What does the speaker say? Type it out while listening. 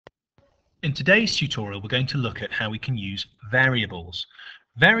In today's tutorial, we're going to look at how we can use variables.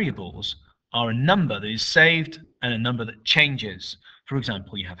 Variables are a number that is saved and a number that changes. For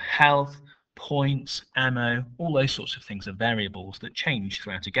example, you have health, points, ammo, all those sorts of things are variables that change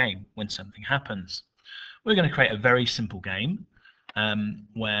throughout a game when something happens. We're going to create a very simple game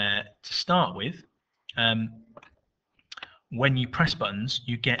where, to start with, when you press buttons,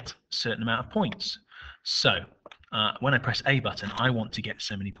 you get a certain amount of points. So when I press A button, I want to get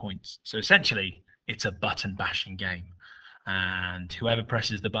so many points. So essentially, it's a button bashing game. And whoever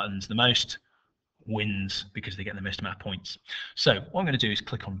presses the buttons the most wins because they get the most amount of points. So what I'm going to do is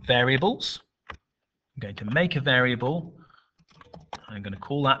click on variables. I'm going to make a variable. I'm going to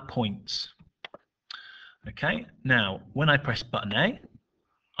call that points. Okay, now when I press button A,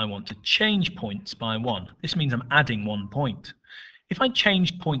 I want to change points by 1. This means I'm adding 1 point. If I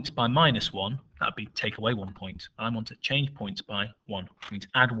changed points by -1, that would be take away 1 point. I want to change points by 1, which means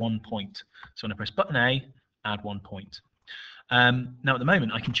add 1 point. So when I press button A, add 1 point. Now at the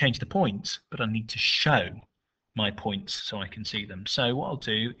moment I can change the points, but I need to show my points so I can see them. So what I'll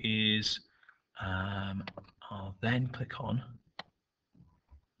do is I'll then click on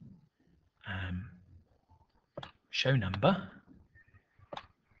show number,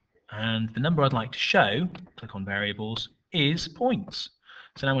 and the number I'd like to show, click on variables, is points.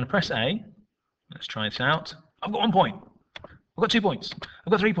 So now I'm going to press A. Let's try this out. I've got 1 point. I've got 2 points.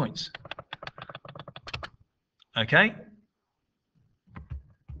 I've got 3 points. Okay.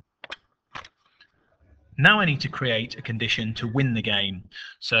 Now I need to create a condition to win the game.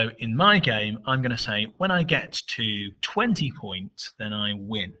 So in my game, I'm going to say when I get to 20 points, then I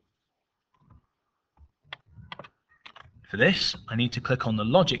win. For this, I need to click on the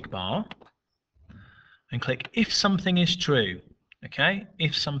logic bar and click if something is true. Okay,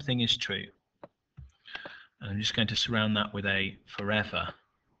 if something is true. And I'm just going to surround that with a forever.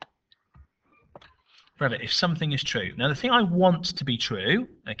 Forever, if something is true. Now the thing I want to be true,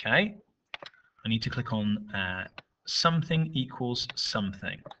 okay, I need to click on something equals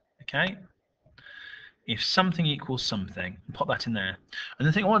something. Okay, if something equals something, pop that in there. And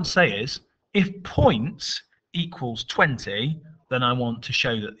the thing I want to say is, if points equals 20, then I want to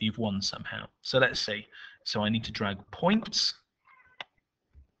show that you've won somehow. So let's see. So I need to drag points.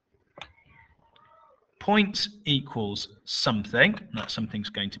 Points equals something. That something's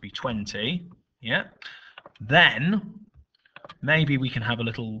going to be 20. Yeah. Then maybe we can have a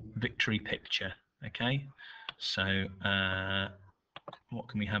little victory picture. Okay. So what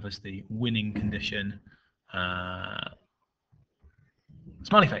can we have as the winning condition?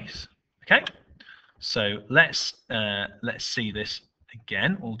 Smiley face. Okay. So let's see this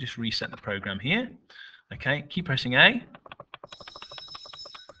again. We'll just reset the program here. Okay, keep pressing A.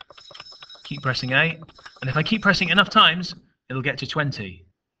 Keep pressing A. And if I keep pressing enough times, it'll get to 20.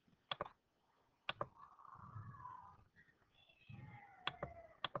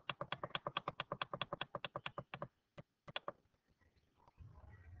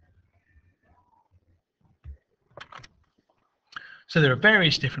 So there are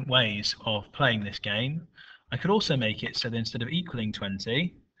various different ways of playing this game. I could also make it so that instead of equaling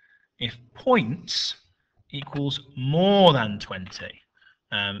 20, if points equals more than 20,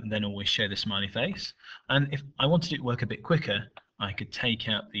 then always show the smiley face. And if I wanted it to work a bit quicker, I could take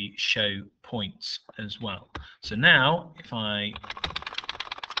out the show points as well. So now if I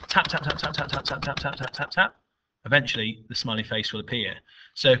tap, tap, tap, tap, tap, tap, tap, tap, tap, tap, tap, tap, eventually the smiley face will appear.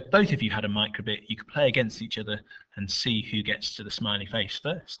 So if both of you had a Microbit, you could play against each other and see who gets to the smiley face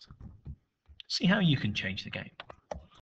first. See how you can change the game.